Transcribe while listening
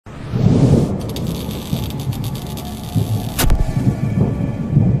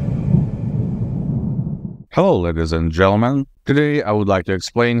Hello ladies and gentlemen, today I would like to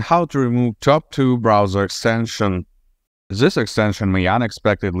explain how to remove top 2 browser extension. This extension may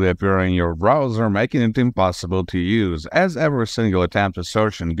unexpectedly appear in your browser, making it impossible to use, as every single attempt to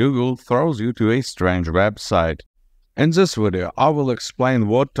search in Google throws you to a strange website. In this video, I will explain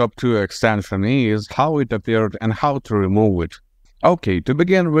what top 2 extension is, how it appeared, and how to remove it. Okay, to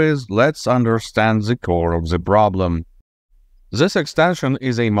begin with, let's understand the core of the problem. This extension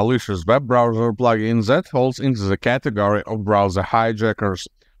is a malicious web browser plugin that falls into the category of browser hijackers,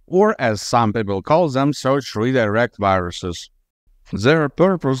 or as some people call them, search redirect viruses. Their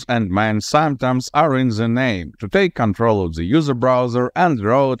purpose and main symptoms are in the name: to take control of the user browser and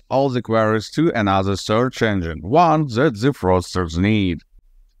route all the queries to another search engine, one that the fraudsters need.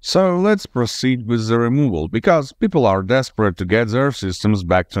 So let's proceed with the removal, because people are desperate to get their systems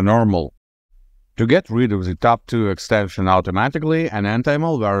back to normal. To get rid of the top 2 extension automatically, an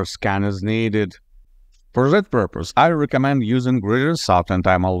anti-malware scan is needed. For that purpose, I recommend using GridinSoft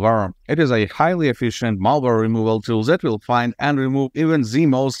Anti-Malware. It is a highly efficient malware removal tool that will find and remove even the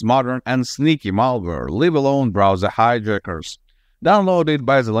most modern and sneaky malware, leave alone browser hijackers. Download it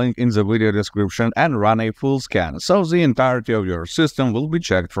by the link in the video description and run a full scan, so the entirety of your system will be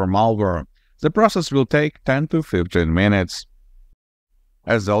checked for malware. The process will take 10 to 15 minutes.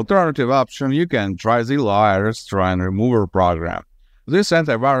 As the alternative option, you can try the Loaris Try and Remover program. This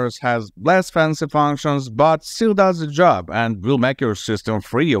antivirus has less fancy functions, but still does the job and will make your system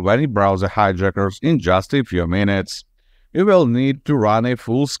free of any browser hijackers in just a few minutes. You will need to run a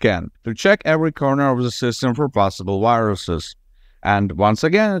full scan to check every corner of the system for possible viruses. And once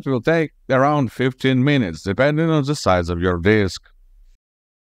again, it will take around 15 minutes, depending on the size of your disk.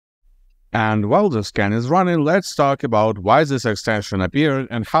 And while the scan is running, let's talk about why this extension appeared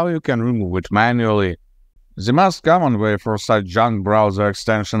and how you can remove it manually. The most common way for such junk browser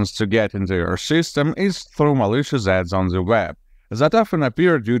extensions to get into your system is through malicious ads on the web, that often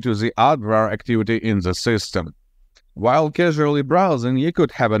appear due to the adware activity in the system. While casually browsing, you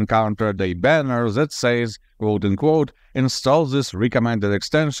could have encountered a banner that says, quote-unquote, "install this recommended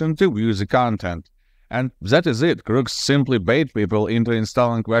extension to view the content." And that is it. Crooks simply bait people into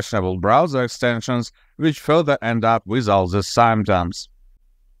installing questionable browser extensions, which further end up with all the symptoms.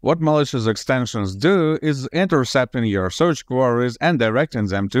 What malicious extensions do is intercepting your search queries and directing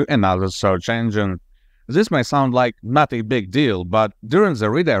them to another search engine. This may sound like not a big deal, but during the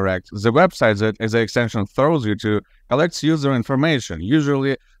redirect, the website that the extension throws you to collects user information,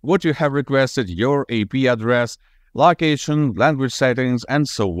 usually what you have requested, your IP address, location, language settings, and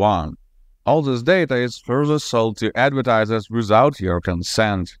so on. All this data is further sold to advertisers without your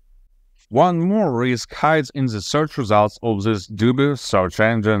consent. One more risk hides in the search results of these dubious search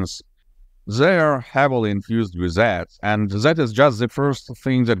engines. They are heavily infused with ads, and that is just the first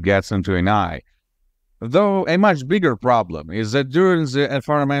thing that gets into an eye. Though a much bigger problem is that during the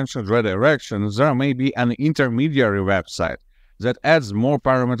aforementioned redirection, there may be an intermediary website that adds more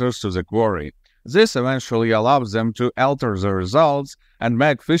parameters to the query. This eventually allows them to alter the results and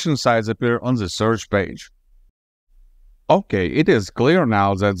make phishing sites appear on the search page. Okay, it is clear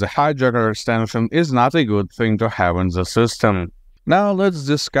now that the hijacker extension is not a good thing to have in the system. Now let's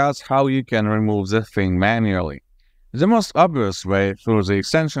discuss how you can remove the thing manually. The most obvious way, through the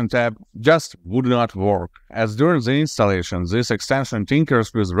extension tab, just would not work, as during the installation this extension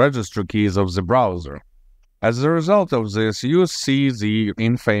tinkers with registry keys of the browser. As a result of this, you see the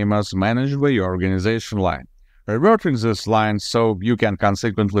infamous Manage by Organization line. Reverting this line so you can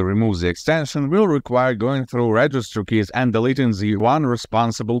consequently remove the extension will require going through registry keys and deleting the one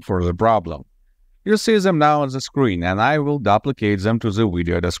responsible for the problem. You see them now on the screen, and I will duplicate them to the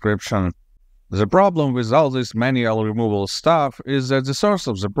video description. The problem with all this manual removal stuff is that the source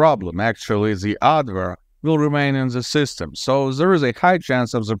of the problem, actually the adware, will remain in the system, so there is a high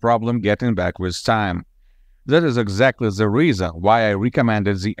chance of the problem getting back with time. That is exactly the reason why I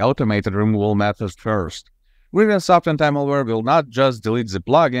recommended the automated removal method first. GridinSoft Anti-Malware will not just delete the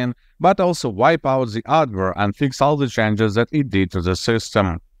plugin, but also wipe out the adware and fix all the changes that it did to the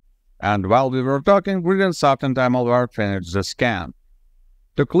system. And while we were talking, GridinSoft Anti-Malware finished the scan.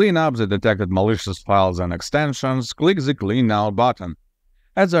 To clean up the detected malicious files and extensions, click the Clean Now button.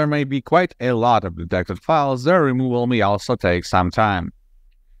 As there may be quite a lot of detected files, their removal may also take some time.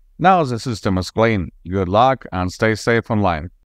 Now the system is clean. Good luck and stay safe online.